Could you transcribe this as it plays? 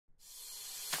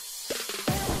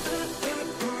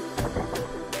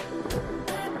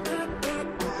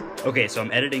Okay, so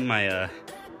I'm editing my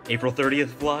April 30th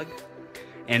vlog,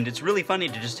 and it's really funny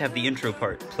to just have the intro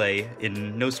part play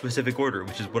in no specific order,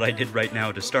 which is what I did right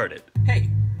now to start it. Hey!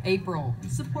 April.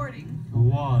 Supporting.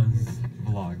 Was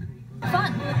vlog.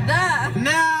 Fun. The.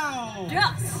 Now!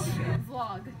 Just.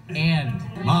 Vlog. And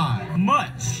my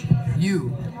much.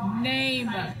 You. Name.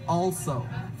 Also.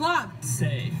 Vlog.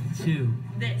 Say to.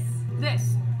 This.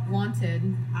 This.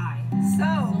 Wanted. I.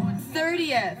 So.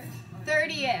 30th.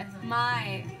 30th.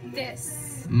 My.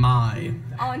 This. My.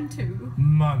 Onto.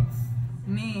 Month.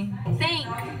 Me. Think.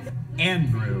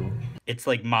 Andrew. It's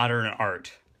like modern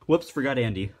art. Whoops, forgot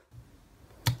Andy.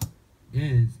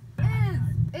 Is.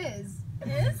 Is.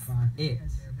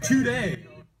 Today.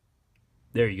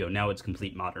 There you go, now it's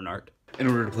complete modern art. In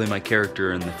order to play my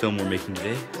character in the film we're making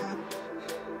today,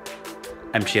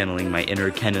 I'm channeling my inner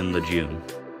Kenan Lejeune.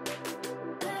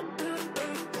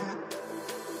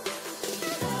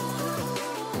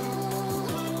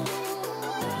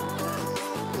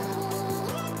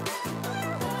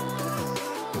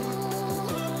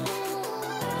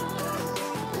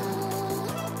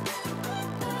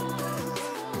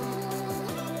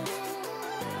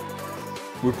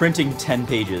 We're printing 10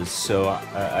 pages, so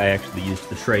I actually used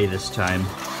the tray this time.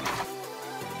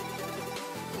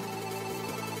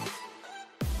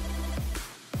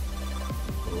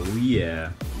 Oh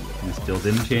yeah. We still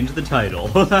didn't change the title.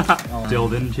 Still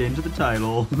didn't change the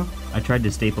title. I tried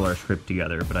to staple our script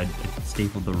together, but I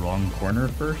stapled the wrong corner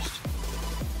first.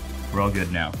 We're all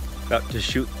good now. About to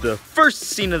shoot the first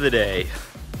scene of the day.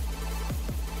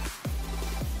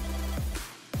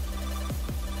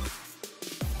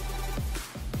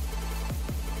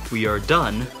 We are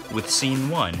done with scene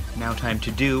 1. Now time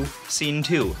to do scene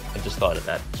 2. I just thought of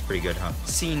that. It's pretty good, huh?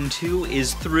 Scene 2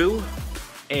 is through,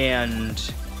 and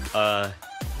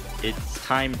it's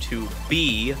time to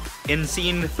be in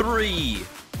scene 3.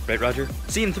 Right, Roger?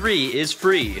 Scene 3 is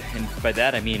free, and by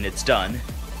that I mean it's done.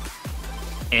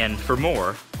 And for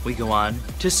more, we go on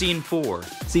to scene 4.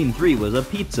 Scene 3 was a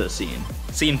pizza scene.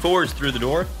 Scene 4 is through the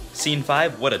door. Scene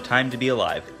 5, what a time to be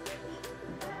alive.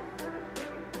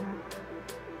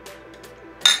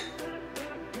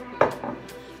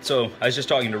 So, I was just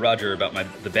talking to Roger about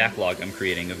the backlog I'm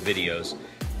creating of videos,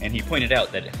 and he pointed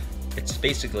out that it's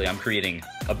basically I'm creating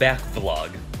a back vlog.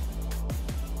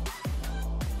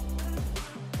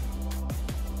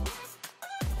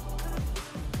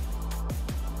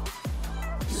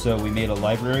 So we made a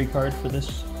library card for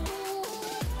this.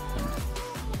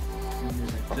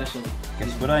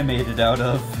 Guess what I made it out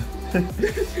of.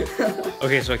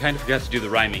 Okay, so I kind of forgot to do the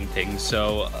rhyming thing,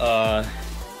 so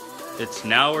it's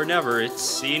now or never, it's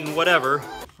scene whatever.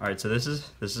 Alright, so this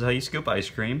is how you scoop ice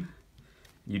cream.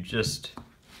 You just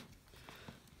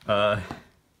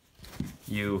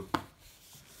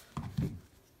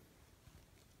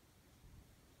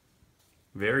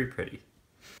very pretty.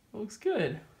 Looks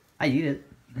good. I eat it.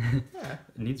 Yeah.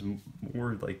 It needs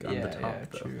more like on the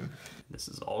top though. True. This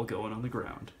is all going on the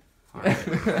ground.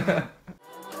 Alright.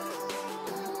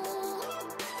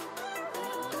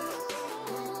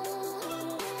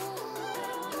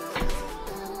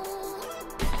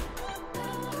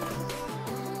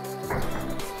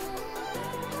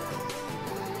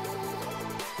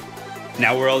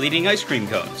 Now we're all eating ice cream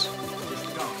cones.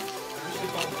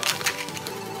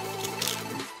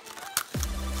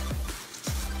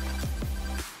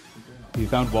 You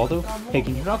found Waldo? Hey,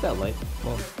 can you turn off that light?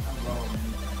 Well,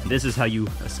 this is how you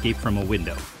escape from a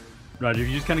window. Roger, if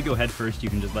you just kind of go head first, you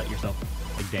can just let yourself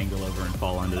like dangle over and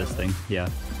fall onto this thing. Yeah.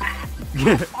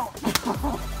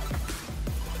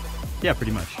 Yeah,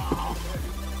 pretty much.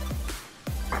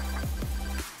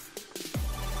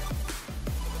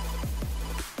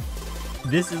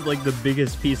 This is like the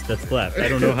biggest piece that's left. I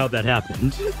don't know how that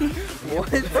happened. What?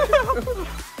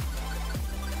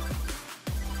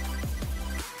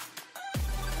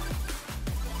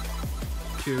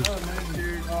 Cheers. Oh, nice,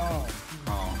 dude. Oh.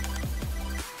 Oh.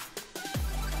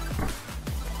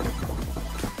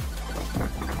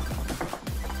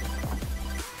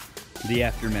 The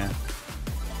aftermath.